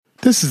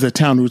This is the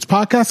Town Roots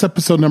Podcast,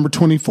 episode number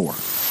 24.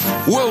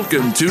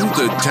 Welcome to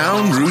the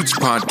Town Roots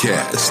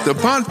Podcast, the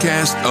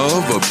podcast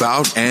of,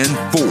 about, and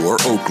for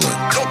Oakland.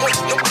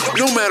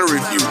 No matter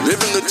if you live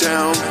in the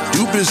town,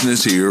 do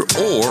business here,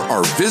 or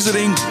are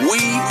visiting, we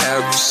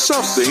have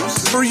something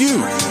for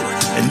you.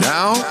 And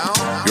now,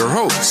 your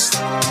hosts,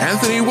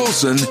 Anthony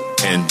Wilson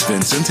and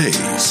Vincent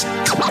Hayes.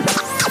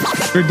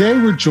 Today,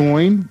 we're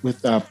joined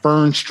with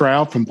Fern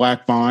Stroud from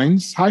Black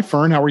Vines. Hi,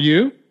 Fern. How are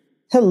you?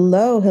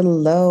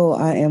 Hello.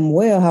 I am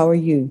well. How are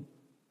you?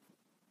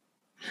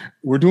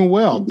 We're doing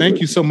well. Thank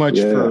you so much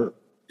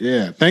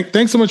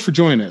Thanks so much for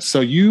joining us. So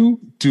you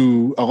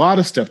do a lot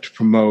of stuff to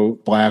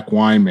promote Black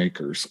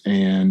winemakers,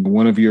 and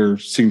one of your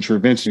signature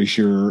events is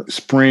your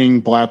Spring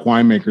Black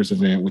Winemakers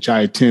event, which I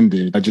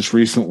attended just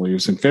recently. It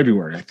was in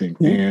February, I think,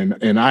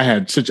 and I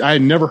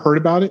had never heard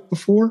about it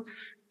before,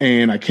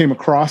 and I came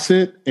across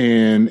it,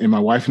 and my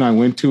wife and I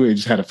went to it.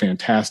 Just had a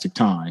fantastic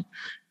time.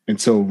 And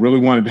so really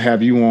wanted to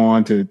have you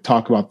on to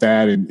talk about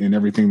that and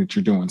everything that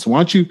you're doing. So why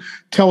don't you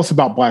tell us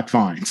about Black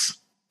Vines?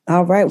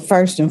 All right.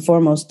 First and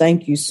foremost,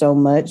 thank you so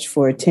much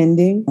for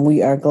attending.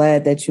 We are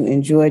glad that you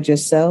enjoyed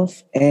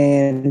yourself.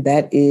 And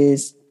that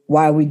is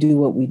why we do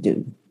what we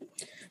do.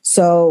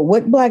 So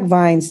what Black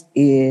Vines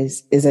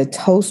is a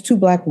toast to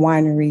Black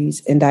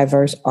wineries and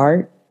diverse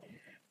art,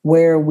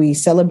 where we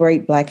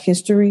celebrate Black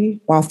history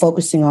while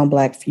focusing on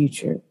Black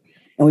future.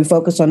 And we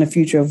focus on the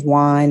future of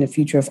wine, the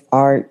future of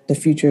art, the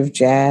future of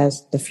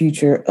jazz, the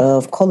future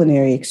of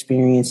culinary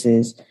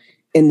experiences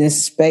in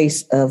this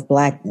space of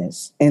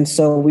Blackness. And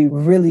so we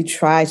really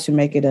try to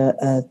make it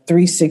a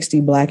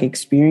 360 Black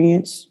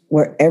experience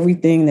where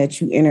everything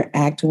that you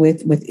interact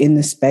with within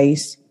the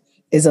space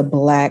is a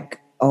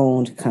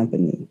Black-owned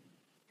company.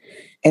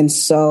 And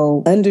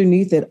so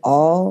underneath it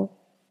all,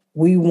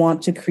 we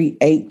want to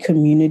create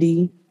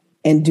community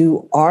and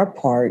do our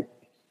part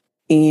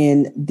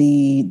in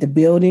the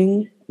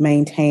building,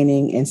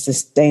 maintaining, and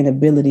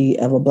sustainability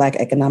of a Black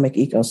economic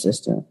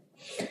ecosystem.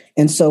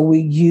 And so we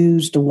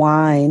used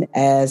wine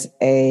as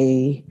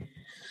a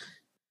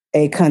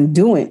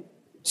conduit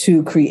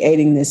to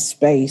creating this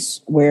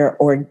space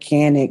where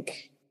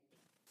organic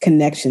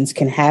connections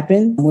can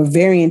happen. We're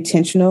very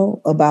intentional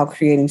about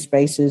creating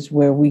spaces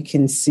where we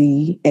can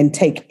see and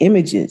take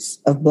images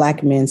of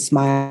Black men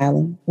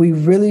smiling. We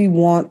really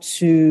want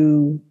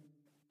to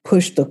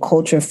push the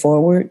culture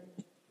forward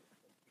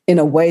in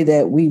a way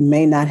that we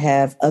may not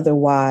have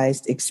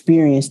otherwise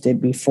experienced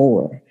it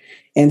before.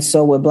 And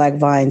so with Black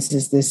Vines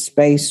is this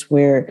space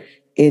where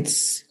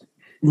it's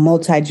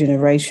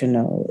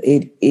multi-generational.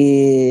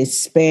 It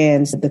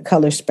spans the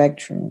color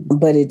spectrum,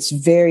 but it's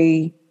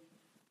very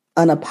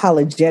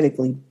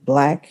unapologetically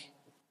Black,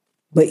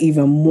 but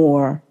even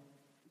more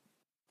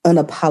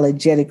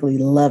unapologetically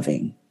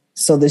loving.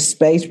 So the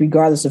space,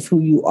 regardless of who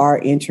you are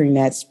entering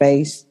that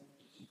space,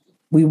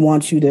 we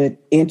want you to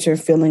enter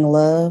feeling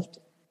loved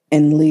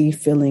and leave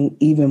feeling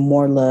even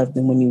more loved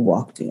than when you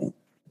walked in.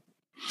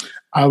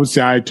 I would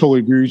say I totally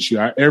agree with you.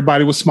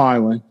 Everybody was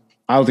smiling.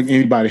 I don't think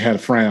anybody had a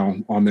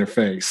frown on their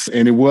face,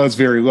 and it was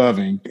very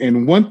loving.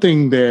 And one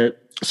thing that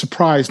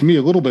surprised me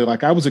a little bit,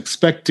 like I was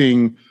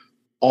expecting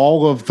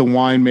all of the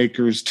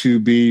winemakers to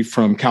be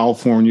from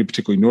California,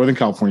 particularly Northern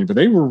California,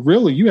 but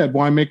you had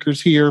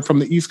winemakers here from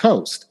the East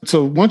Coast.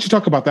 So why don't you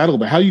talk about that a little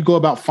bit? How do you go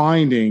about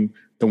finding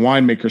the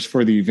winemakers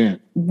for the event?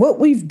 What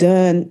we've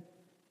done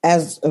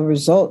as a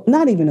result,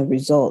 not even a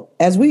result,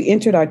 as we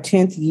entered our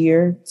 10th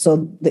year,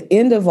 so the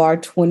end of our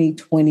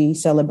 2020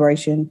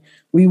 celebration,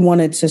 we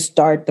wanted to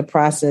start the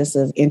process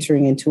of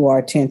entering into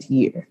our 10th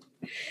year.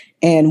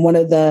 And one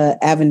of the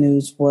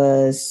avenues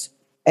was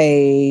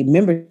a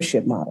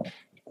membership model.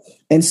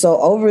 And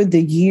so over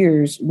the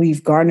years,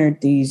 we've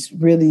garnered these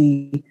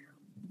really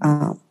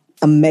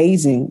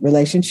amazing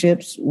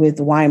relationships with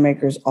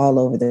winemakers all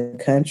over the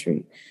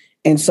country.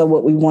 And so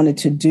what we wanted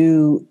to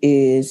do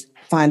is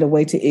find a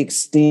way to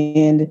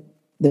extend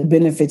the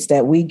benefits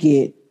that we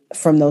get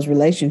from those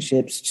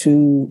relationships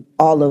to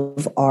all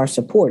of our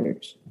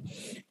supporters.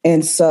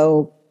 And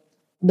so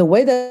the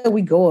way that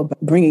we go about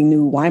bringing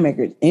new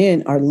winemakers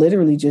in are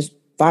literally just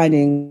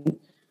finding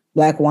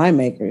Black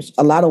winemakers.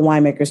 A lot of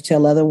winemakers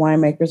tell other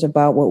winemakers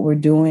about what we're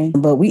doing,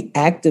 but we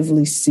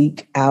actively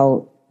seek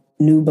out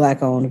new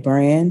Black-owned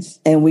brands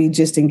and we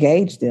just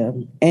engage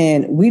them.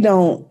 And we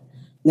don't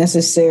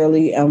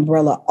necessarily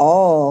umbrella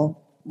all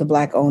the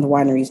Black-owned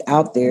wineries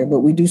out there,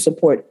 but we do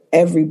support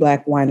every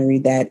Black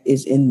winery that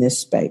is in this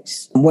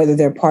space. Whether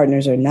they're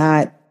partners or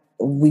not,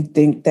 we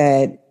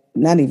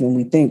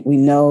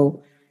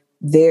know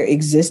their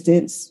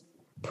existence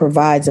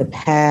provides a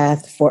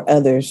path for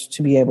others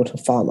to be able to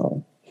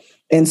follow.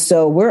 And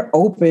so we're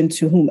open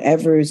to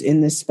whomever is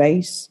in this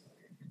space,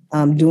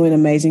 doing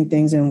amazing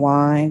things in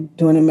wine,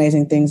 doing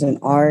amazing things in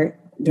art,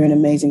 doing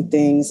amazing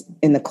things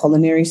in the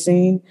culinary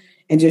scene,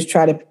 and just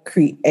try to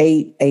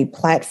create a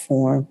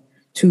platform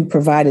to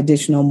provide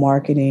additional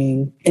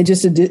marketing and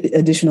just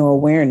additional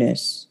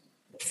awareness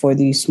for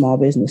these small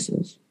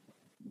businesses.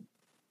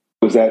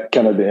 Was that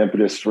kind of the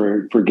impetus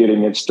for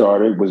getting it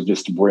started, was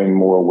just to bring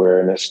more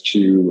awareness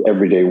to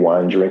everyday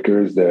wine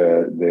drinkers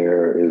that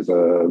there is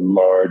a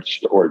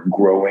large or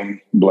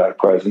growing Black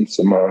presence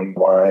among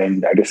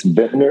wine, I guess,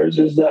 vintners?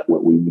 Is that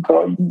what we would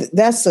call you?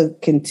 That's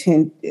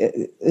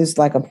it's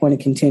like a point of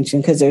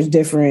contention because there's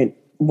different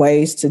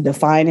ways to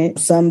define it.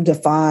 Some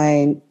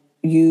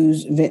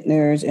use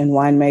vintners and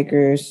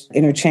winemakers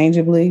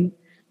interchangeably.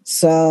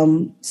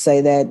 Some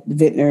say that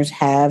vintners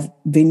have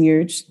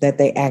vineyards that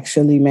they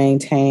actually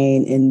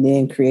maintain and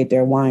then create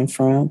their wine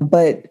from.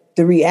 But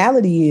the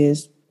reality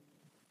is,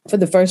 for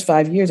the first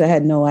 5 years, I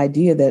had no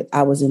idea that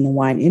I was in the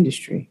wine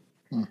industry.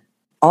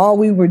 All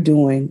we were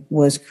doing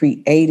was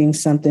creating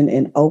something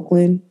in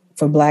Oakland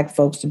for Black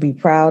folks to be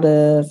proud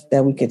of,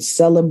 that we could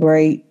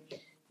celebrate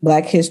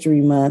Black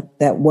History Month.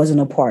 That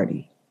wasn't a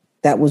party.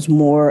 That was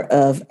more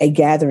of a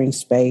gathering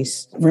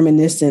space,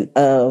 reminiscent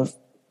of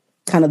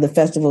kind of the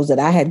festivals that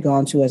I had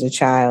gone to as a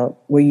child,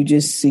 where you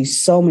just see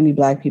so many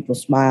Black people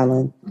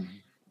smiling.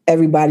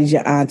 Everybody's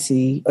your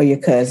auntie or your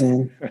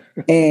cousin,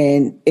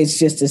 and it's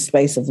just a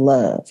space of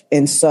love.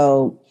 And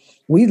so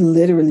we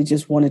literally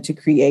just wanted to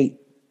create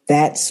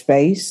that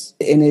space,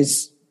 and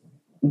it's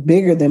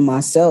bigger than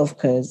myself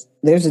because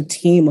there's a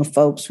team of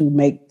folks who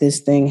make this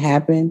thing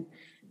happen.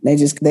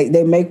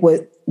 They make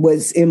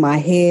what's in my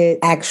head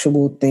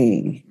actual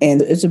thing,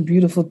 and it's a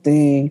beautiful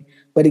thing.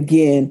 But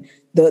again,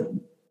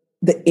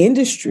 the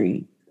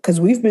industry,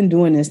 because we've been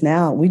doing this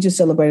now, we just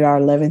celebrated our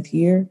 11th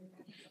year.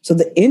 So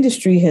the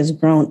industry has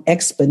grown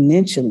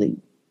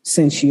exponentially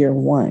since year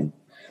one.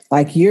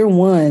 Like year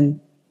one,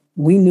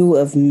 we knew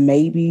of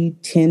maybe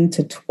 10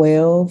 to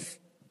 12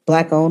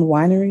 Black-owned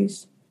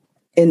wineries.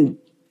 And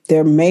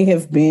there may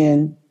have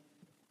been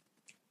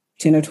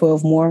 10 or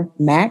 12 more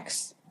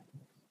max.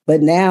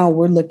 But now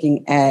we're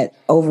looking at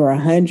over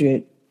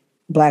 100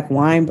 Black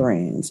wine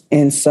brands.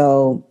 And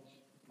so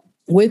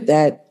with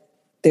that,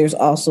 there's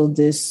also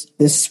this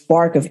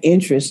spark of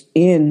interest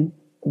in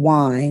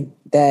wine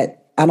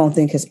that I don't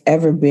think has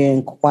ever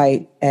been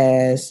quite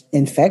as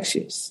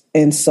infectious.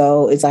 And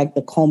so it's like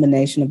the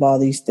culmination of all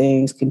these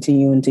things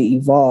continuing to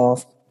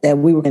evolve, that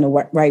we were in the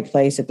right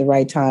place at the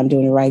right time,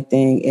 doing the right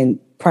thing. And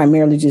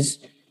primarily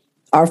just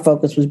our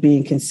focus was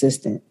being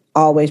consistent,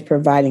 always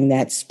providing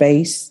that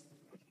space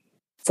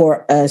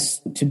for us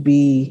to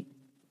be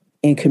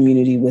in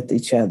community with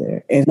each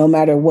other. And no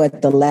matter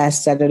what, the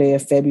last Saturday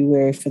of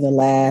February for the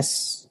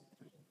last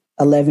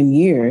 11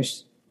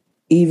 years,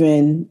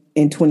 even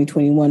in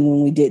 2021,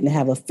 when we didn't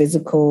have a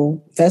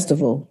physical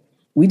festival,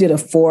 we did a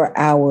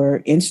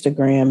 4-hour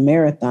Instagram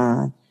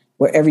marathon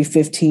where every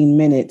 15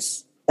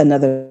 minutes,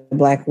 another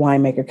Black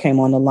winemaker came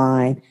on the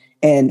line,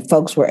 and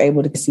folks were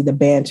able to see the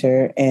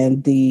banter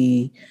and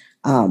the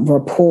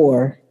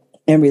rapport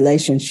and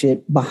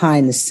relationship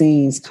behind the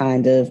scenes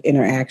kind of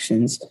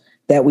interactions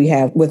that we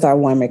have with our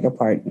winemaker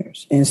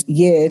partners. And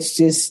yeah, it's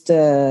just,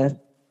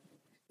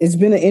 it's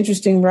been an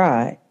interesting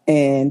ride.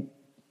 And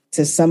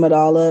to sum it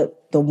all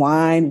up, the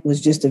wine was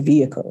just a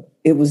vehicle.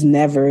 It was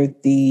never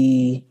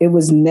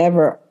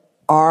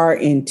our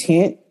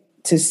intent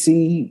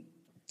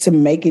to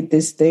make it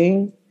this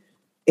thing.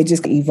 It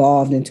just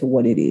evolved into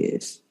what it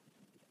is.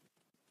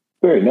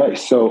 Very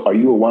nice. So are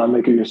you a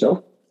winemaker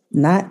yourself?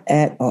 Not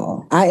at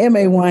all. I am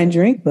a wine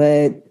drink,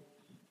 but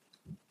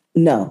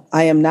no,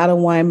 I am not a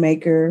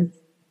winemaker,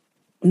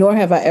 nor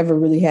have I ever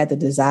really had the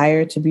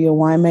desire to be a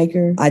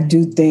winemaker. I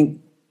do think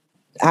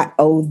I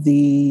owe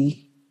the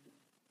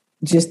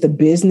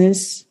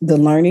business, the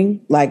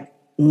learning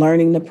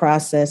the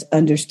process,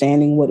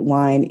 understanding what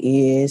wine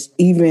is,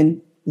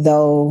 even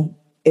though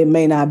it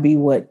may not be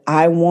what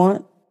I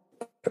want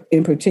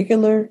in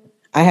particular.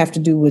 I have to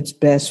do what's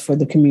best for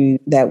the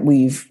community that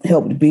we've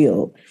helped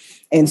build.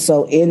 And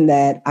so in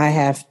that, I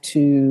have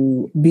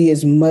to be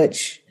as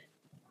much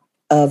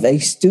of a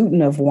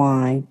student of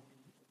wine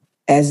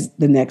as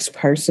the next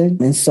person.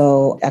 And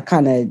so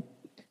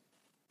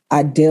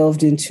I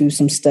delved into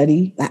some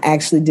study. I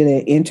actually did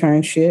an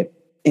internship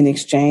in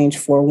exchange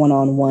for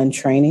one-on-one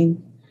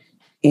training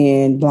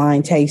in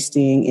blind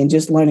tasting and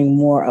just learning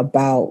more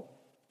about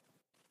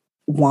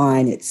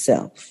wine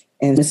itself.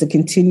 And it's a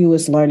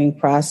continuous learning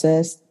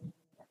process.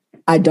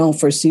 I don't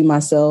foresee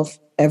myself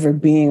ever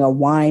being a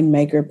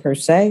winemaker per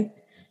se,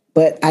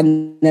 but I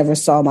never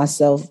saw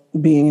myself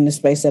being in the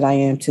space that I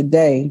am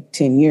today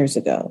 10 years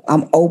ago.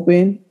 I'm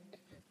open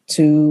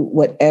to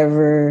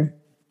whatever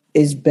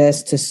is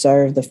best to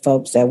serve the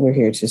folks that we're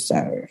here to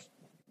serve.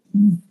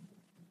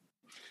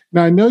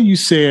 Now, I know you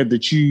said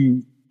that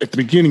at the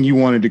beginning, you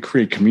wanted to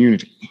create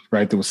community,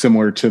 right? That was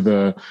similar to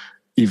the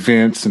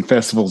events and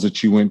festivals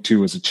that you went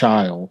to as a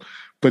child.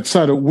 But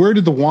Sada, where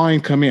did the wine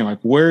come in? Like,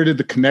 where did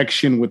the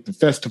connection with the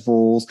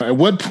festivals? At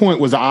what point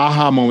was the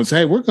aha moment? Say,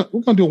 hey, we're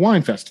going to do a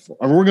wine festival,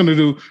 or we're going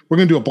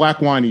to do a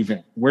Black wine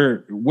event.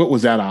 What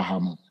was that aha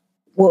moment?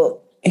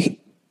 Well,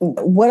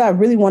 what I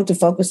really want to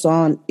focus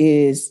on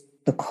is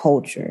the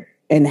culture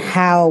and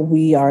how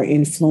we are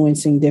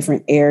influencing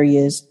different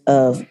areas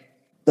of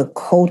the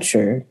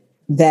culture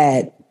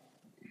that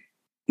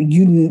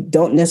you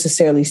don't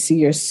necessarily see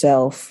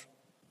yourself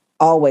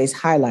always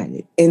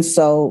highlighted. And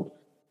so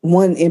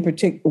one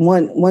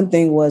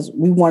thing was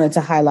we wanted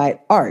to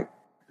highlight art,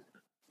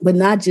 but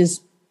not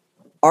just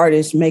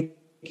artists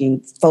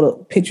making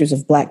pictures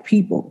of Black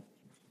people,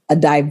 a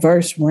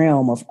diverse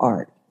realm of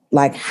art.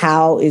 Like,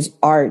 how is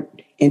art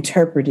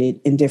interpreted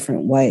in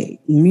different ways?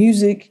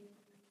 Music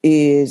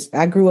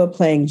I grew up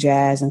playing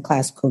jazz and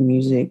classical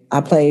music.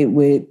 I played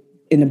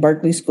in the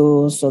Berkeley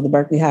schools, so the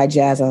Berkeley High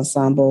Jazz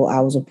Ensemble I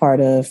was a part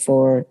of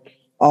for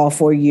all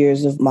 4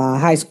 years of my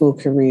high school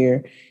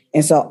career.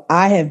 And so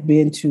I have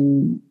been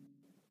to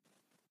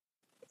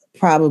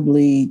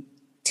probably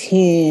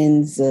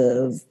tens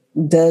of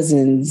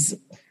dozens,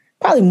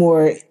 probably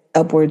more,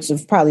 upwards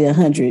of probably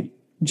 100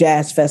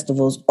 jazz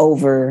festivals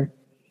over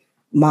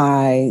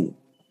my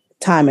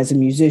time as a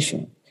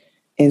musician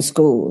in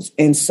schools.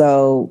 And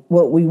so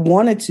what we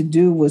wanted to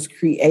do was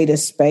create a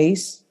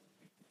space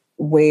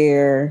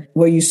where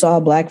you saw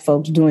Black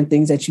folks doing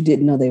things that you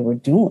didn't know they were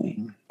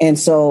doing. And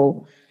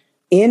so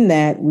in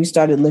that, we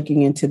started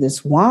looking into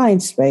this wine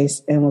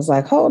space and was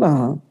like, hold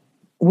on,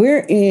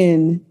 we're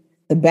in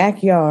the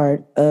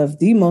backyard of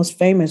the most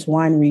famous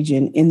wine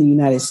region in the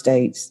United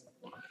States.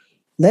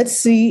 Let's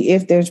see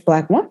if there's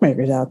Black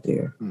winemakers out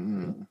there.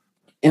 Mm-hmm.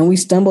 And we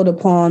stumbled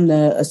upon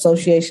the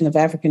Association of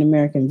African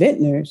American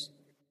Vintners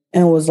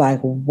and was like,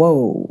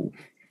 whoa,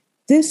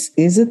 this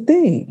is a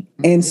thing.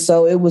 Mm-hmm. And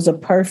so it was a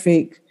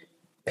perfect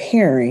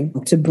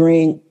pairing to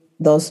bring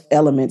those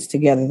elements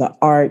together: the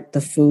art,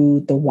 the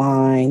food, the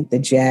wine, the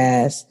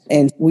jazz.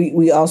 And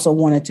we also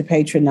wanted to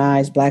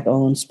patronize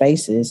Black-owned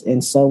spaces.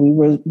 And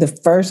so the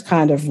first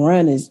kind of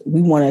run is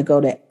we want to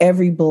go to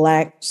every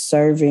Black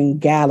serving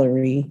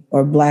gallery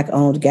or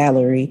Black-owned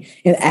gallery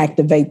and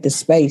activate the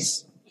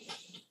space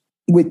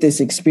with this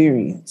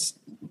experience.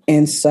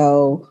 And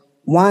so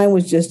wine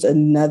was just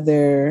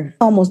another,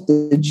 almost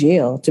the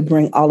gel to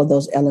bring all of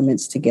those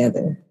elements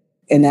together.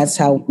 And that's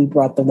how we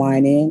brought the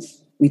wine in.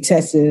 We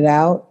tested it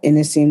out, and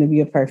it seemed to be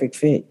a perfect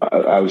fit.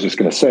 I was just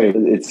going to say,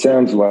 it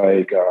sounds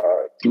like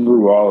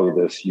through all of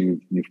this,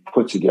 you've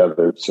put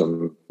together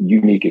some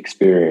unique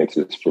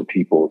experiences for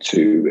people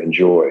to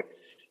enjoy.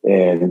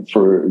 And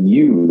for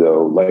you,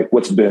 though, like,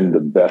 what's been the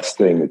best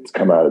thing that's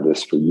come out of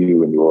this for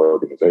you and your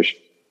organization?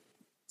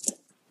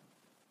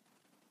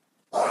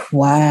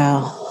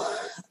 Wow.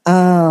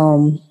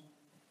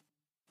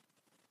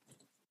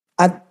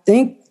 I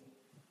think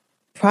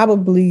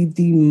probably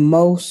the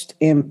most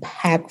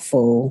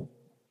impactful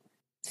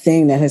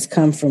thing that has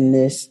come from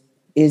this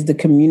is the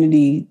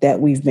community that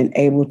we've been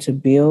able to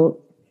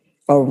build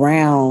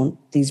around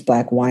these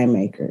Black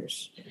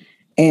winemakers.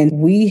 And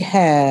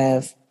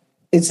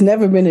it's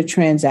never been a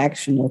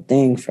transactional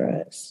thing for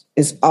us.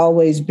 It's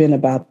always been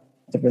about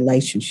the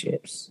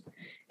relationships.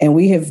 And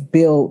we have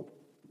built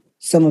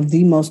some of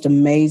the most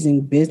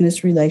amazing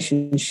business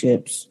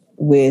relationships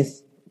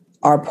with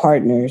our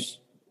partners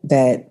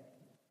that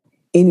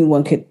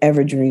anyone could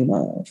ever dream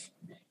of.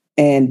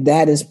 And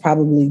that is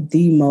probably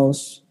the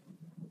most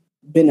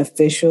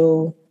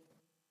beneficial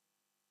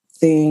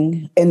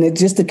thing. And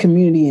just the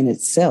community in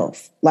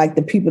itself, like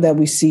the people that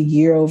we see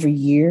year over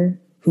year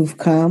who've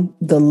come,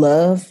 the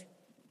love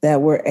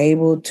that we're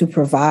able to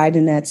provide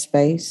in that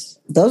space.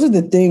 Those are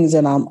the things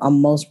that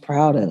I'm most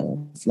proud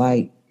of.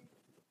 Like,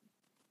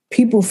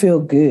 people feel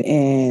good.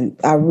 And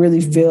I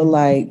really feel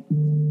like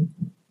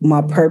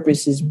my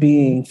purpose is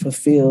being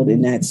fulfilled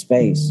in that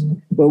space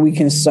where we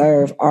can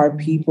serve our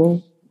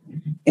people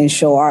and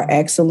show our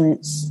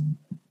excellence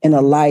in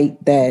a light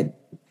that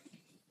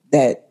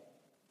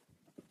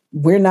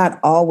we're not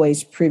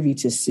always privy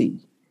to see.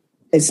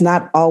 It's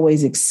not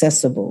always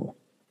accessible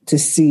to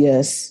see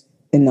us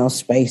in those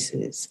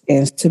spaces.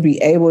 And to be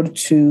able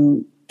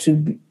to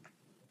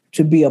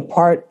be a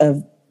part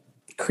of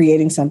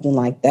creating something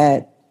like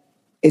that,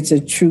 it's a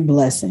true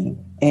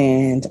blessing.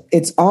 And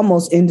it's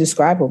almost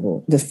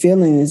indescribable. The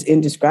feeling is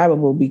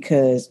indescribable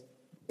because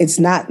it's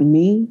not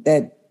me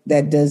that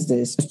does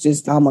this. It's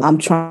just I'm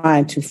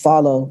trying to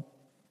follow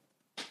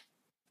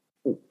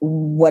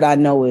what I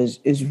know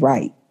is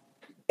right.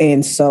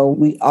 And so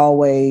we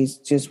always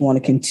just want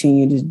to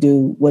continue to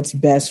do what's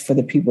best for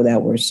the people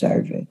that we're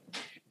serving.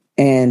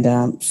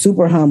 And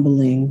super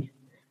humbling,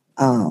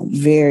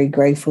 very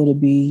grateful to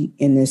be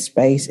in this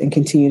space and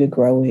continue to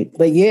grow it.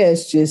 But yeah,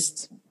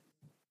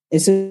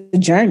 it's a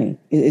journey.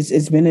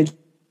 It's been a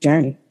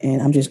journey,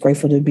 and I'm just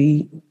grateful to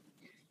be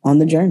on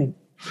the journey.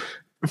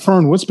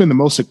 Fern, what's been the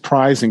most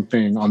surprising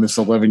thing on this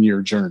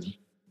 11-year journey?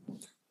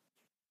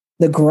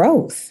 The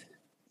growth,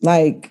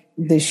 like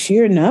the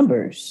sheer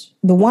numbers.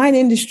 The wine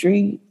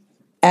industry,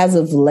 as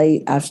of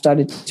late, I've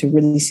started to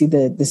really see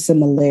the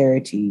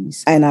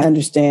similarities, and I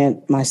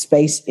understand my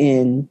space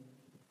in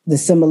the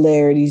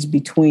similarities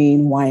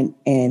between wine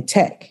and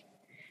tech.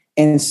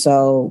 And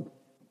so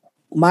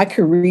my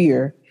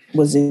career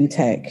was in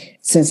tech.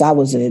 Since I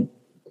was a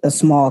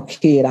small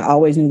kid, I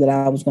always knew that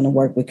I was going to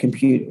work with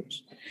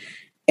computers.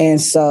 And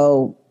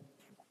so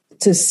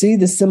to see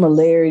the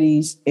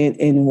similarities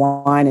in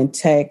wine and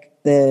tech,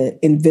 the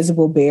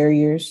invisible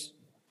barriers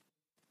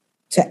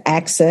to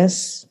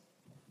access,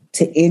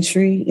 to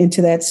entry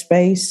into that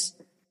space,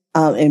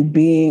 and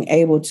being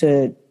able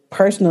to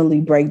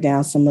personally break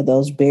down some of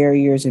those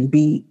barriers and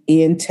be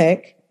in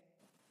tech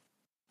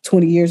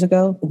 20 years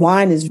ago,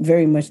 wine is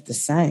very much the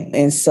same.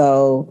 And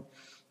so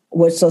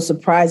what's so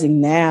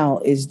surprising now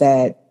is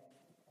that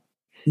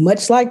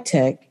much like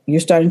tech, you're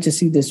starting to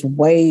see this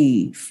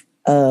wave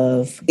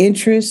of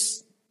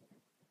interest,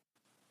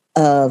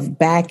 of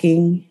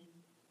backing,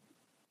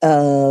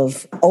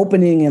 of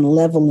opening and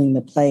leveling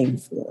the playing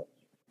field.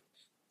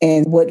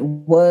 And what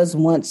was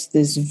once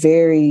this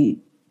very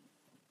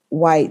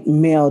white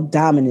male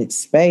dominant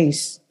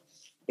space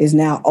is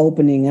now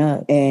opening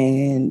up,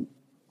 and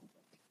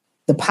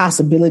the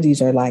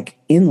possibilities are like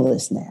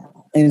endless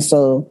now. And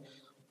so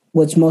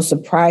what's most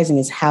surprising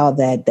is how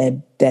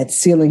that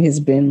ceiling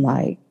has been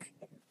like,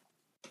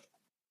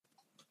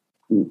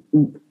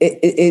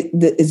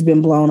 it's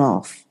been blown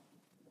off.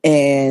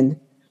 And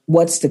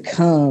what's to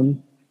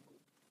come,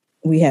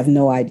 we have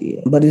no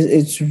idea. But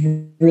it's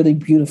really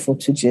beautiful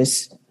to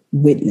just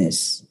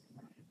witness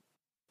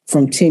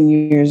from 10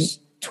 years,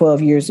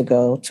 12 years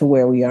ago to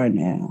where we are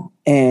now.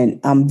 And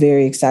I'm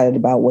very excited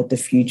about what the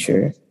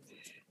future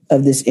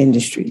of this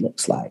industry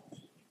looks like.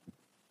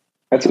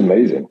 That's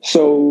amazing.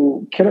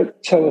 So can you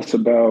tell us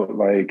about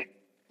like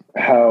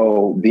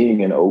how being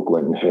in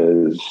Oakland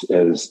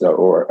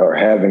or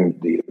having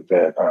the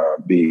event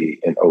be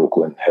in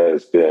Oakland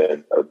has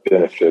been a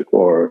benefit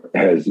or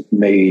has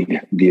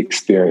made the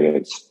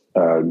experience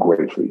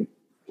great for you?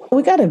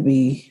 We gotta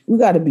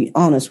be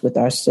honest with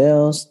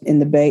ourselves in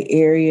the Bay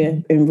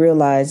Area and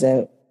realize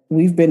that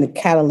we've been the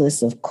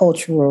catalyst of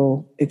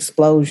cultural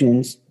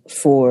explosions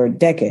for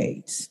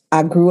decades.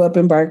 I grew up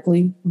in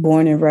Berkeley,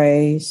 born and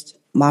raised.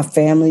 My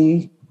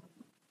family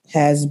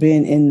has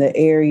been in the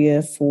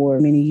area for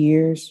many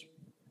years.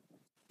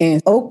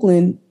 And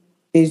Oakland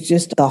is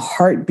just the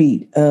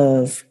heartbeat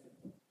of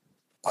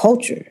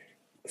culture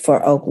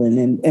for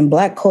Oakland. And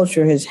Black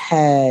culture has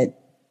had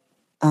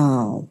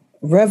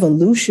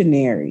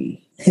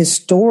revolutionary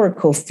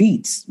historical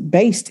feats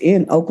based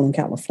in Oakland,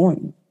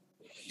 California.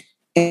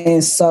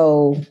 And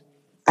so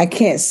I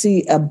can't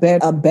see a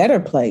better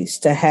place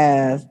to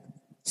have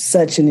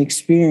such an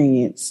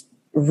experience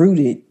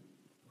rooted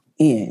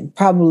in.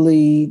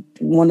 Probably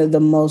one of the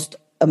most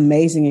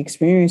amazing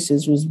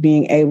experiences was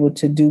being able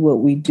to do what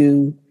we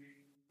do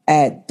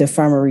at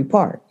Defirmary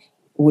Park,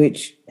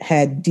 which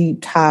had deep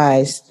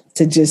ties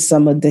to just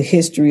some of the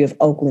history of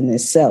Oakland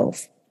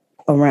itself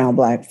around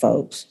Black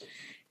folks.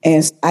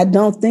 And I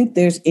don't think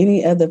there's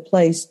any other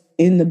place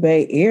in the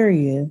Bay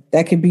Area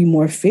that could be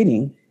more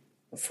fitting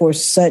for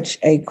such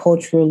a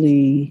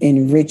culturally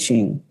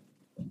enriching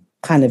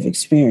kind of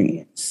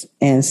experience.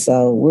 And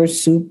so we're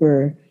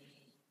super,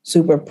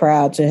 super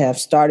proud to have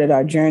started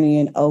our journey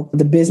in Oakland.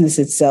 The business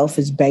itself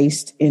is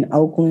based in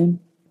Oakland.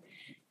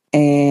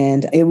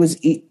 And it was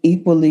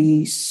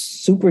equally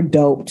super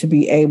dope to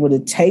be able to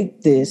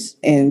take this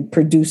and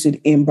produce it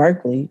in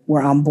Berkeley,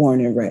 where I'm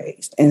born and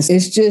raised. And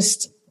it's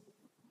just,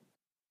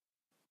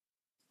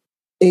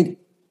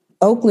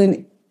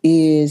 Oakland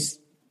is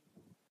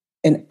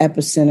an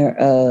epicenter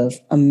of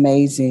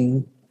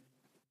amazing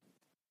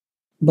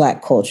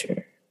Black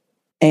culture.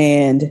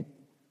 And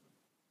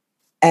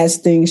as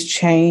things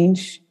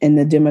change and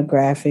the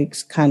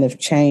demographics kind of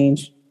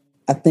change,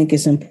 I think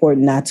it's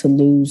important not to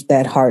lose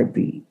that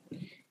heartbeat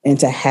and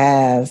to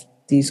have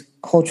these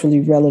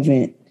culturally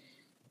relevant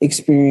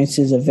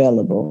experiences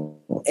available.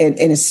 And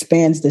it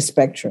spans the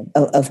spectrum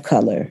of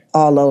color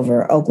all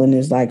over. Oakland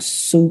is like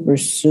super,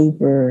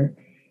 super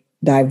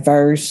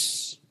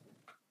diverse,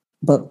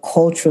 but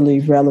culturally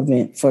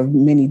relevant for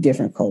many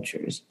different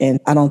cultures.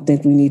 And I don't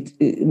think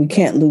we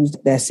can't lose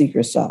that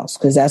secret sauce,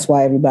 because that's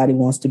why everybody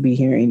wants to be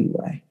here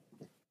anyway.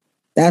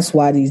 That's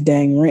why these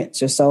dang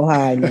rents are so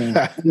high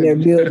now. They're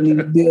building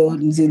these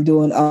buildings and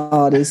doing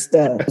all this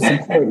stuff. It's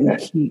important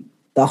to keep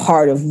the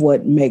heart of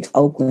what makes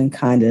Oakland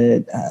kind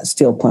of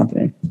still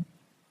pumping.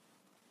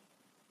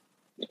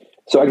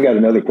 So I got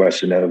another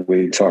question that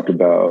we talked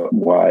about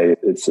why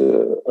it's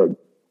a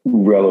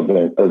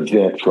relevant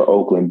event for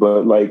Oakland,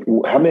 but like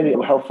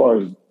how far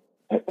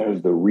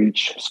has the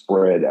reach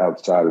spread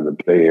outside of the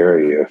Bay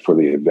Area for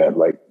the event?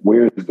 Like,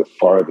 where is the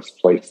farthest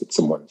place that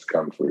someone has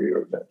come for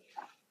your event?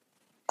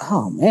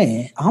 Oh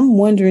man, I'm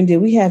wondering, did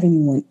we have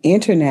anyone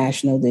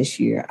international this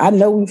year? I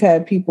know we've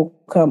had people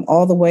come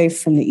all the way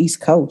from the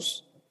East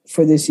Coast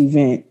for this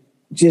event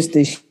just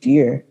this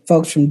year,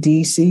 folks from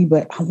DC,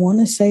 but I want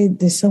to say,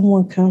 did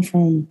someone come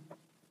from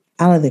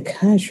out of the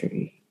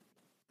country?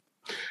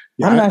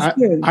 Yeah, I'm not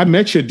sure. I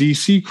met your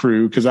DC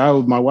crew because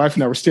my wife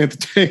and I were standing at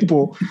the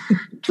table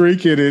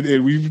drinking,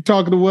 and we were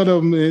talking to one of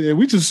them, and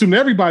we just assumed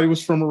everybody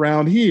was from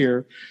around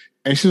here.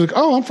 And she's like,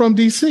 "Oh, I'm from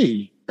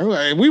DC."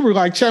 And we were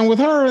like chatting with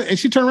her, and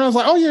she turned around and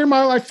was like, "Oh, yeah,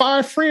 my like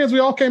 5 friends. We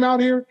all came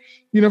out here,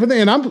 everything."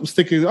 And I was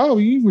thinking, "Oh,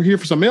 you were here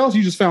for something else?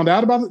 You just found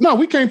out about it?" No,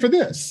 we came for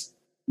this.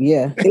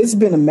 Yeah, it's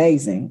been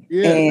amazing.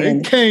 Yeah,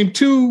 and they came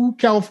to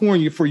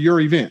California for your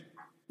event.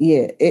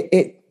 Yeah,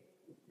 it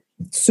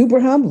super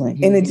humbling.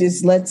 Mm-hmm. And it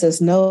just lets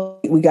us know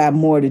we got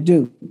more to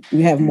do.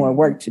 We have more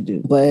work to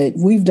do. But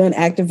we've done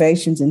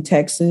activations in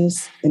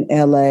Texas, in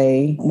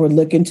LA. We're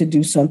looking to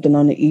do something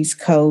on the East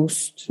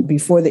Coast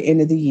before the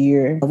end of the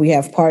year. We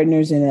have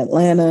partners in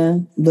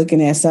Atlanta,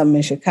 looking at something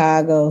in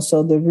Chicago.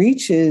 So the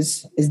reach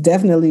is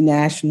definitely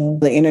national.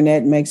 The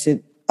internet makes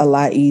it a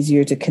lot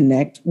easier to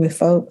connect with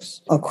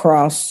folks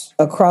across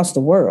the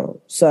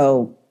world.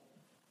 So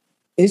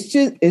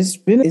it's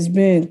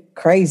been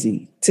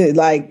crazy to,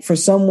 like, for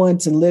someone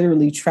to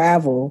literally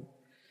travel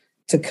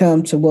to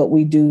come to what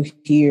we do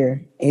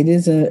here. It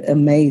is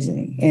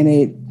amazing. And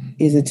it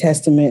is a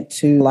testament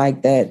to,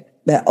 like, that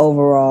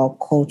overall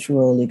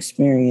cultural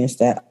experience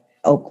that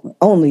Oakland,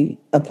 only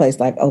a place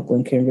like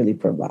Oakland can really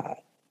provide.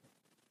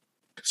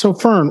 So,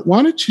 Fern,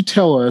 why don't you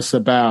tell us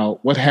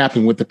about what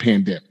happened with the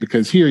pandemic?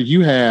 Because here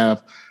you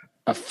have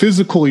a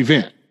physical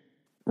event,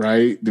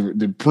 right,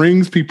 that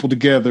brings people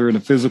together in a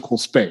physical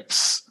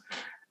space.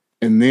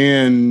 And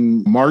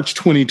then March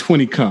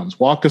 2020 comes.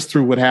 Walk us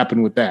through what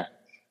happened with that.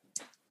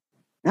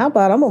 How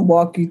about I'm going to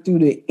walk you through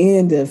the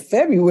end of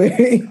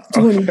February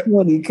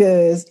 2020,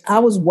 because I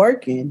was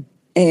working,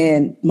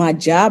 and my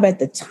job at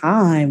the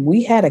time,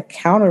 we had a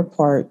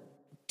counterpart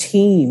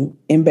team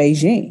in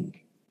Beijing.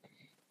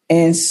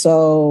 And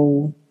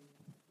so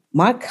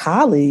my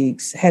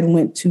colleagues had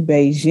went to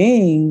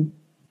Beijing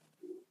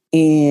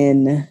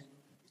in,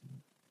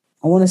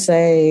 I want to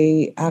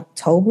say,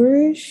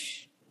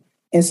 October-ish.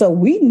 And so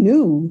we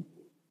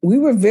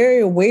were very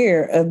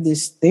aware of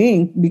this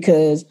thing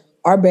because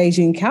our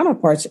Beijing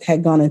counterparts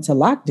had gone into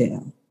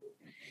lockdown.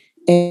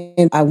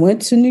 And I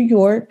went to New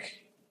York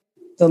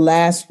the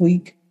last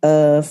week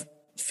of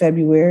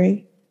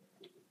February.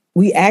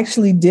 We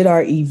actually did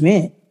our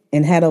event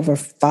and had over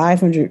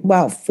 500,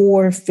 about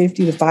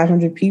 450 to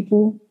 500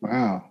 people.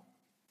 Wow.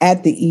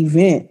 At the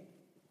event,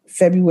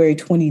 February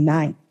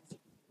 29th.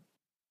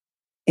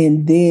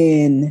 And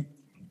then,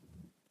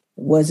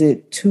 was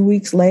it 2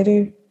 weeks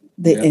later?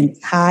 The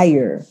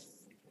entire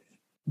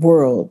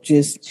world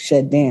just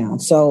shut down.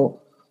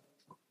 So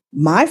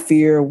my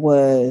fear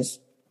was,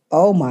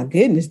 oh my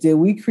goodness, did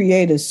we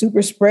create a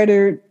super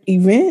spreader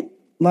event?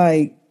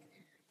 Like,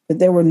 but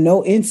there were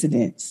no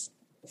incidents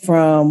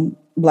from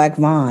Black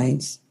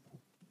Vines,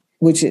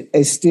 which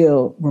is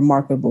still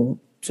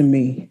remarkable to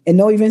me. And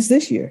no events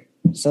this year.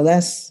 So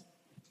that's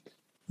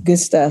good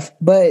stuff.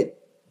 But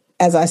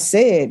as I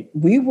said,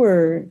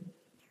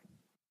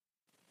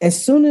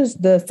 as soon as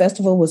the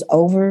festival was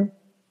over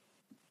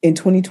in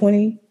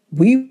 2020,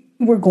 we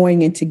were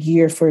going into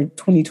gear for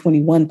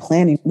 2021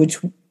 planning, which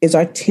is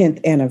our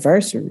 10th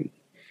anniversary.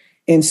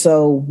 And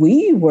so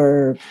we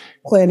were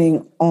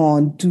planning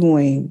on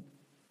doing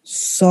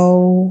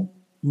so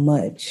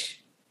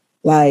much,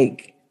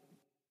 like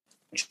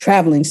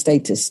traveling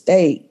state to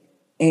state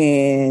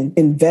and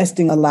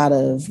investing a lot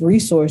of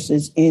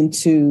resources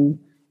into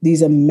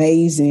these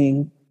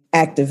amazing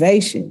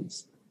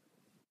activations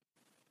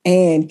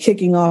and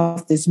kicking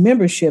off this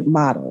membership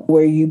model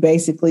where you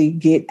basically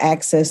get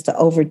access to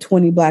over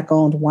 20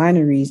 Black-owned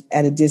wineries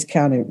at a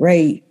discounted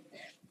rate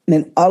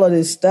and all of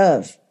this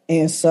stuff.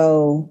 And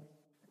so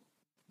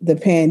the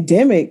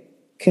pandemic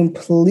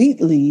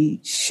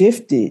completely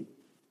shifted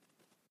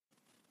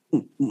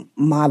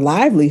my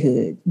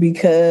livelihood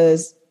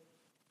because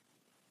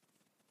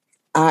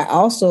I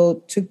also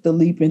took the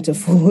leap into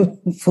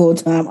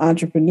full-time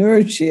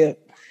entrepreneurship.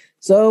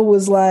 So it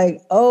was like,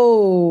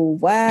 oh,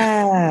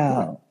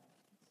 wow.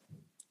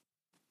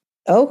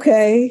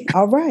 Okay,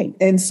 all right.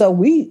 And so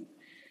we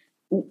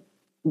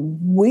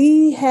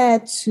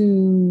had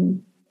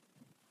to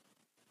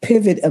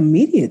pivot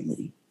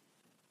immediately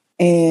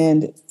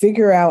and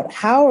figure out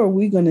how are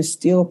we going to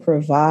still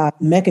provide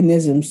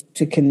mechanisms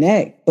to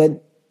connect,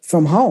 but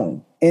from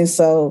home. And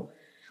so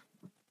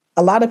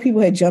a lot of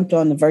people had jumped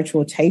on the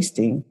virtual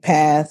tasting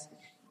path,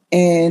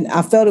 and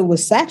I felt it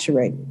was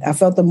saturated. I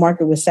felt the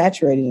market was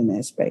saturated in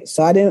that space.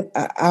 So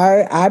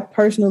I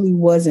personally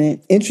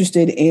wasn't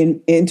interested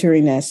in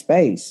entering that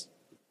space,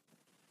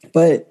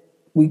 but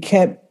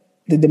the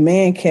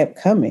demand kept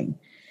coming.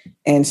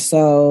 And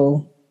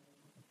so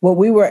what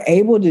we were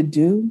able to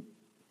do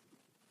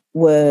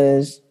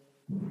was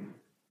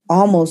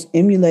almost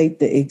emulate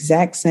the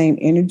exact same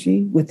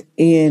energy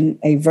within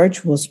a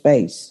virtual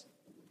space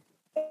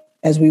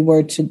as we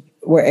were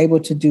able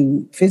to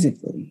do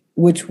physically,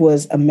 which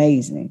was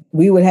amazing.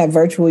 We would have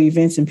virtual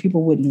events and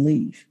people wouldn't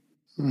leave.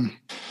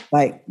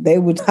 Like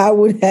I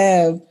would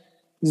have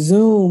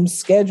Zoom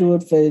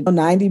scheduled for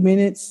 90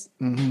 minutes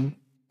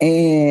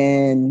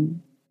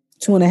and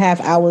 2.5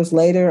 hours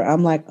later,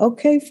 I'm like,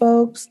 okay,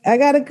 folks, I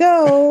gotta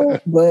go.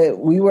 But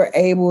we were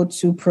able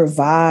to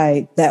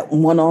provide that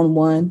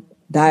one-on-one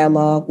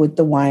dialogue with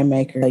the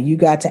winemaker. You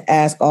got to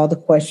ask all the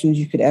questions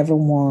you could ever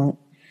want.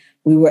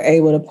 We were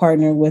able to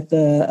partner with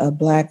a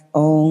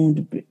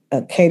Black-owned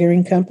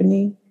catering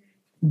company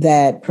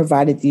that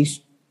provided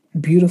these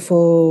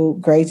beautiful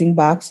grazing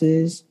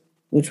boxes,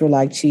 which were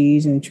like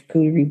cheese and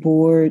charcuterie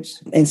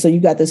boards. And so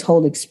you got this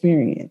whole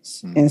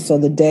experience. And so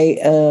the day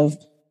of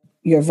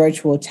your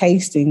virtual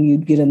tasting,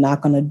 you'd get a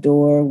knock on the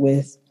door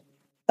with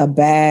a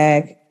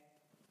bag,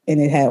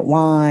 and it had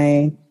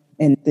wine,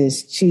 and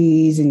this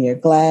cheese in your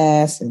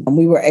glass. And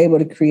we were able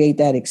to create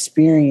that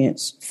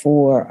experience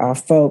for our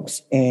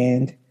folks.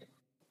 And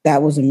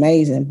that was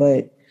amazing.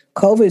 But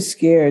COVID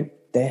scared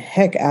the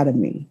heck out of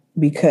me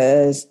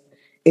because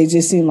it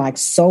just seemed like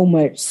so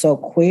much so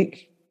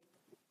quick.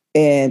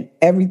 And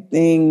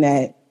everything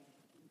that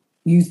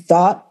you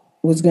thought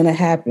was going to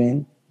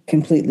happen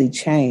completely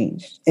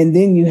changed. And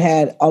then you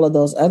had all of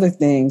those other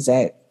things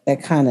that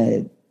kind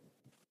of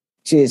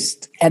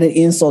just added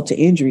insult to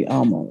injury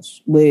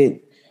almost, with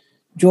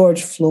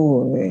George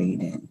Floyd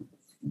and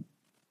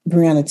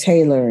Breonna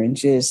Taylor, and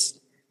just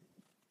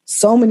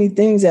so many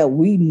things that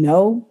we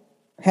know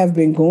have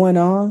been going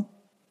on,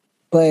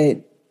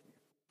 but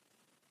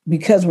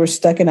because we're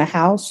stuck in a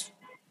house,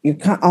 you're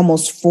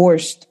almost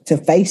forced to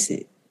face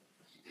it.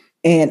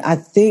 And I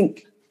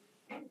think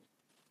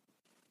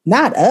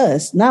not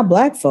us, not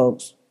Black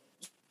folks,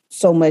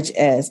 so much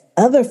as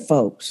other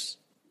folks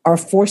are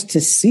forced to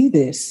see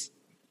this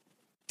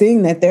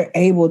thing that they're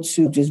able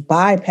to just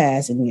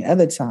bypass any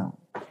other time.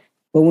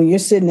 But when you're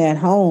sitting at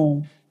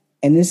home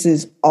and this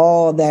is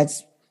all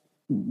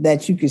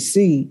that you can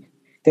see,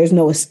 there's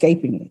no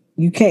escaping it.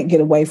 You can't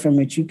get away from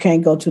it. You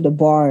can't go to the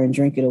bar and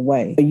drink it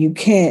away. You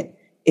can't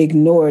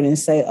ignore it and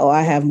say, oh,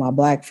 I have my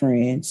Black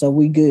friend, so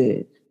we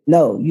good.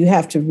 No, you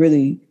have to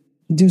really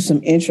do some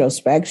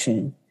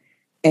introspection.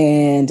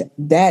 And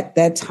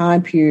that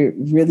time period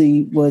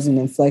really was an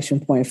inflection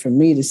point for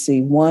me to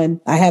see, one,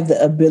 I have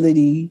the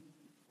ability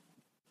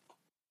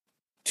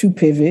to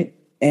pivot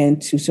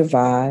and to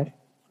survive.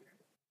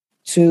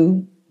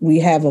 Two, we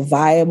have a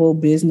viable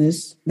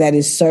business that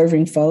is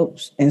serving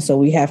folks. And so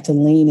we have to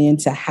lean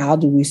into how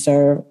do we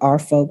serve our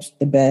folks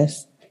the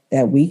best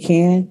that we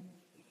can.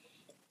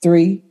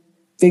 Three,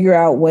 figure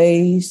out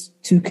ways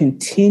to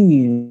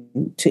continue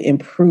to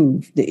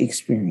improve the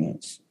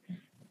experience,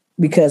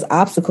 because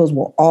obstacles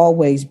will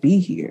always be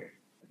here.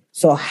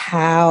 So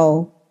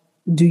how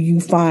do you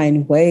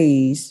find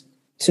ways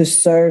to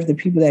serve the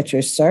people that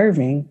you're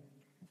serving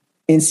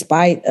in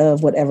spite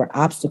of whatever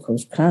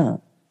obstacles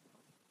come?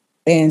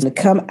 And to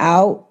come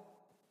out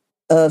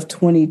of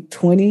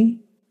 2020,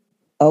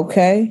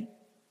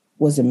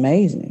 was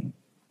amazing.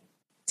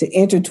 To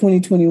enter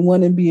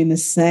 2021 and be in the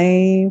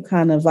same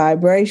kind of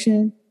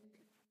vibration,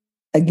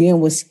 again,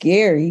 was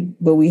scary,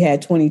 but we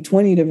had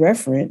 2020 to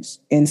reference.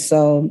 And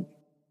so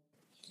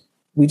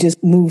we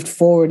just moved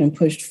forward and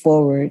pushed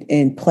forward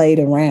and played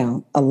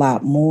around a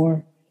lot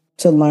more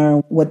to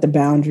learn what the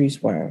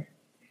boundaries were.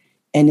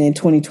 And then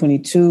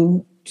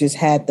 2022 just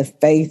had the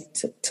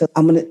faith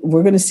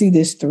we're going to see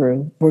this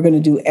through. We're going to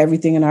do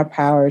everything in our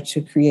power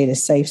to create a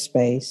safe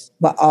space,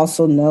 but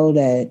also know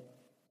that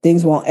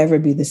things won't ever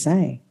be the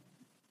same.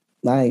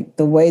 Like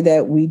the way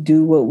that we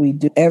do what we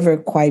do ever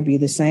quite be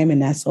the same,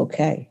 and that's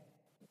okay.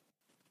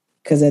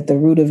 Because at the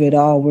root of it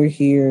all, we're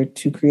here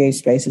to create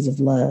spaces of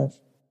love.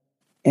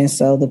 And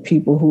so the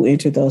people who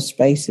enter those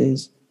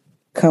spaces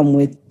come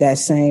with that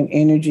same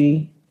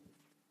energy.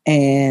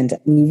 And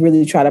we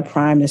really try to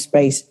prime the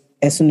space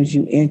as soon as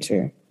you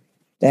enter,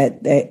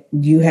 that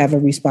you have a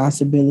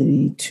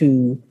responsibility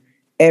to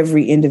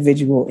every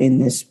individual in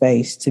this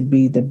space to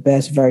be the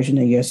best version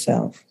of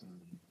yourself.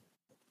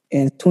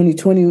 In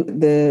 2020,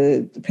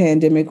 the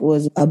pandemic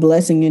was a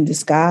blessing in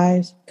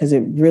disguise because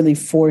it really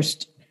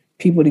forced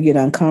people to get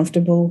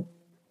uncomfortable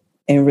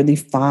and really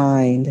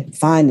find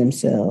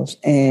themselves.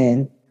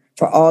 And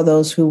for all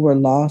those who were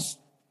lost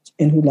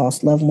and who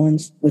lost loved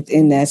ones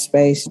within that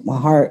space, my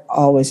heart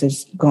always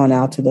has gone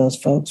out to those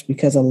folks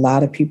because a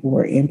lot of people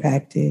were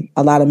impacted.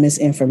 A lot of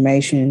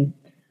misinformation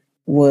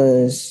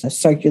was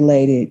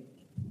circulated,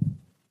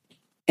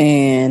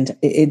 and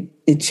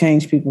it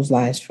changed people's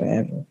lives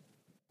forever.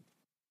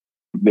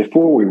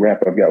 Before we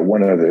wrap, I've got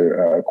one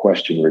other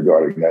question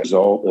regarding that. As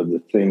all of the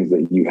things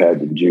that you had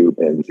to do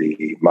and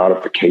the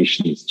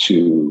modifications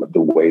to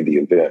the way the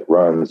event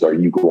runs, are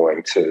you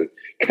going to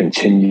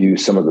continue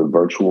some of the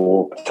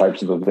virtual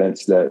types of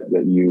events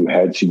that you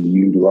had to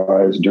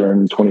utilize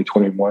during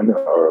 2021,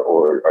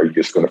 or are you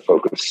just going to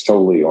focus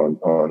solely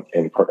on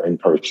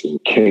in-person,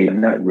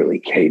 not really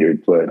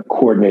catered, but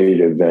coordinated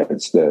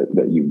events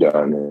that you've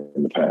done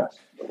in the past?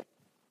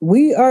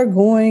 We are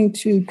going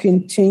to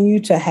continue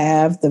to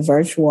have the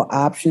virtual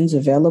options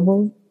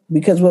available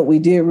because what we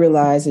did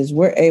realize is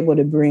we're able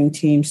to bring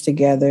teams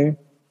together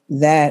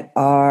that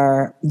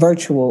are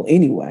virtual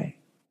anyway,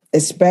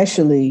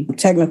 especially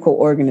technical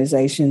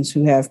organizations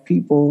who have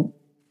people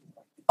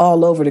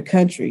all over the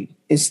country.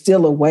 It's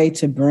still a way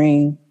to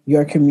bring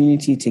your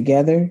community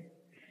together.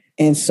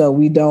 And so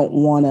we don't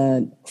want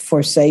to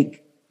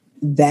forsake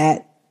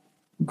that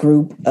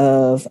group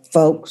of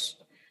folks.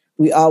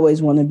 We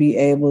always want to be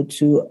able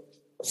to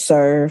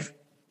serve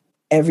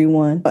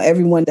everyone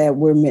that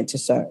we're meant to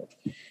serve.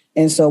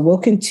 And so we'll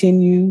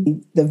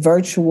continue the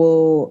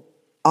virtual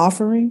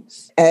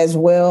offerings as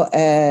well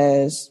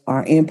as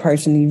our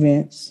in-person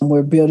events.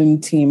 We're building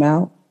the team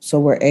out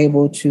so we're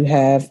able to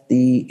have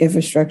the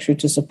infrastructure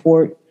to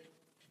support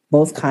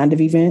both kind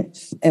of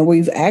events. And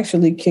we've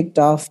actually kicked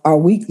off our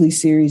weekly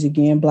series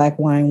again, Black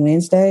Wine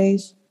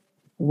Wednesdays,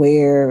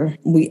 where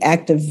we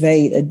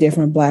activate a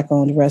different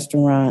Black-owned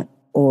restaurant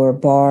or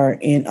bar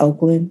in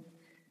Oakland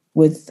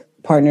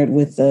partnered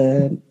with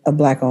a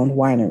Black-owned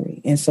winery.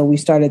 And so we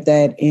started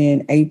that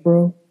in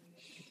April,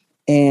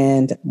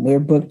 and we're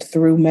booked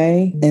through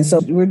May. And so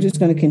we're just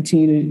going to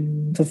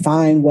continue to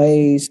find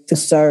ways to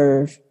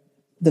serve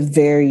the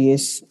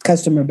various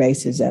customer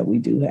bases that we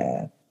do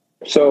have.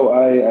 So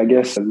I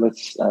guess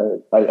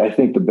I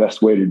think the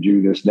best way to do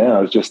this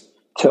now is just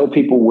tell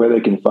people where they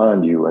can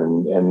find you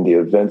and the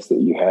events that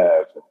you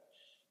have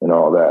and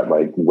all that,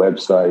 like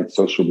website,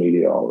 social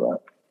media, all that.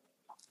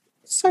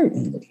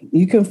 Certainly.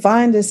 You can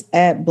find us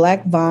at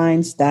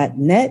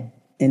blackvines.net,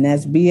 and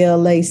that's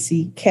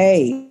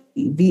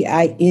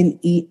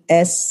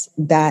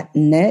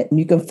BLACKVINES.net.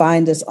 You can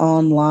find us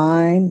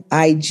online,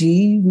 IG,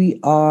 we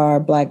are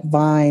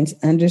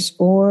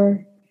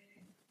blackvines_.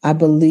 I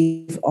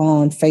believe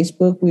on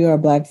Facebook, we are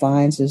Black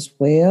Vines as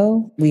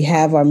well. We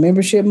have our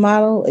membership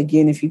model.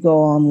 Again, if you go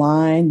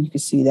online, you can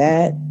see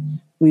that.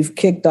 We've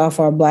kicked off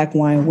our Black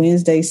Wine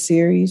Wednesday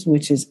series,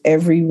 which is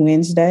every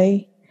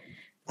Wednesday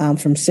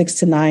from 6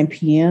 to 9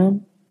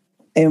 p.m.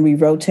 And we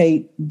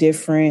rotate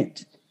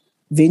different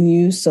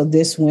venues. So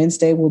this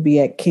Wednesday will be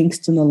at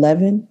Kingston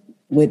 11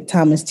 with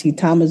Thomas T.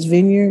 Thomas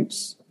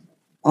Vineyards.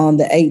 On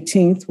the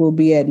 18th, we'll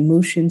be at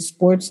Mushin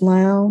Sports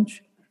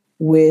Lounge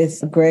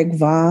with Greg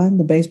Vaughn,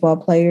 the baseball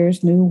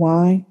player's new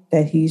wine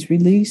that he's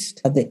released.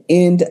 At the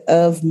end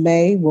of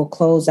May, we'll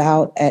close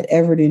out at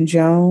Everett &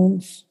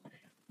 Jones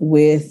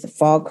with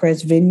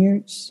Fallcrest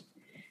Vineyards.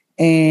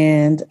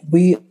 And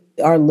we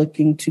are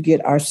looking to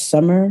get our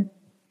summer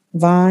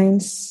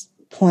vines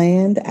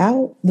planned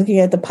out, looking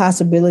at the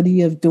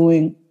possibility of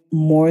doing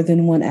more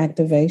than one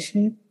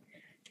activation.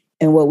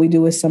 And what we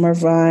do with Summer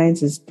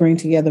Vines is bring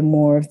together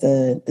more of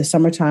the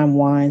summertime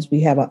wines. We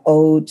have an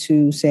ode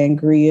to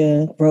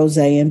sangria,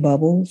 rosé, and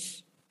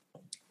bubbles.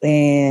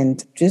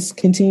 And just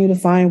continue to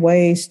find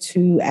ways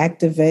to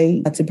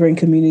activate, to bring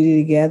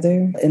community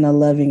together in a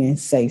loving and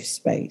safe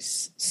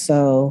space.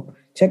 So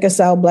check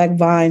us out,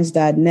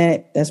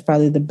 blackvines.net. That's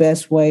probably the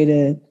best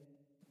way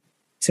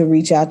to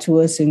reach out to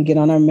us and get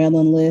on our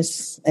mailing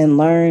list and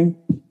learn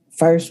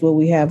first what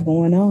we have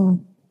going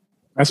on.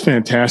 That's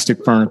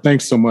fantastic, Fern.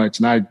 Thanks so much.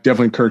 And I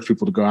definitely encourage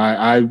people to go.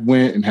 I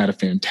went and had a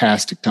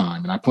fantastic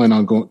time, and I plan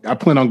on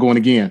going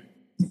again.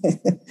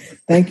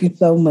 Thank you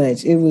so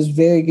much. It was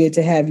very good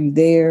to have you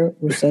there.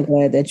 We're so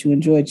glad that you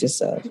enjoyed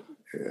yourself.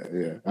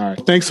 Yeah. All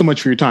right. Thanks so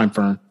much for your time,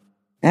 Fern.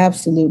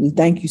 Absolutely.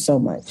 Thank you so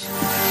much.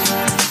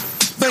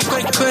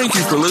 Thank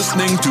you for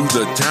listening to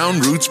the Town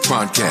Roots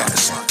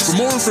Podcast. For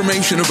more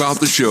information about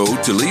the show,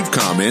 to leave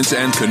comments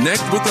and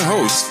connect with the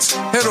hosts,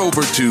 head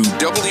over to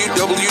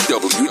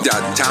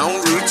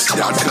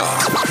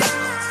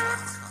www.townroots.com.